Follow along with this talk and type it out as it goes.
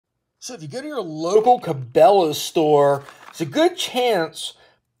So if you go to your local Cabela store, it's a good chance,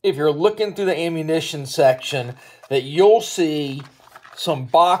 if you're looking through the ammunition section, that you'll see some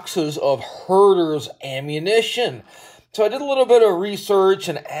boxes of Herters ammunition. So I did a little bit of research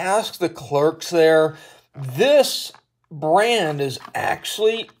and asked the clerks there. This brand is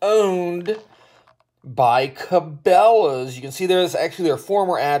actually owned by Cabela's. You can see there's actually their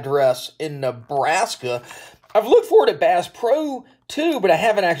former address in Nebraska. I've looked for it at Bass Pro too, but I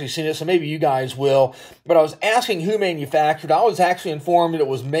haven't actually seen it, so maybe you guys will. But I was asking who manufactured. I was actually informed that it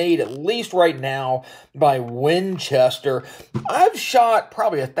was made, at least right now, by Winchester. I've shot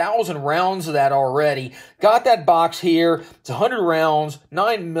probably 1,000 rounds of that already. Got that box here. It's 100 rounds,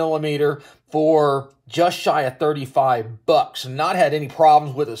 9mm, for just shy of $35. Not had any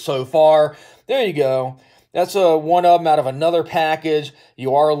problems with it so far. There you go. That's one of them out of another package.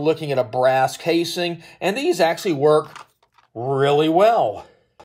 You are looking at a brass casing, and these actually work really well.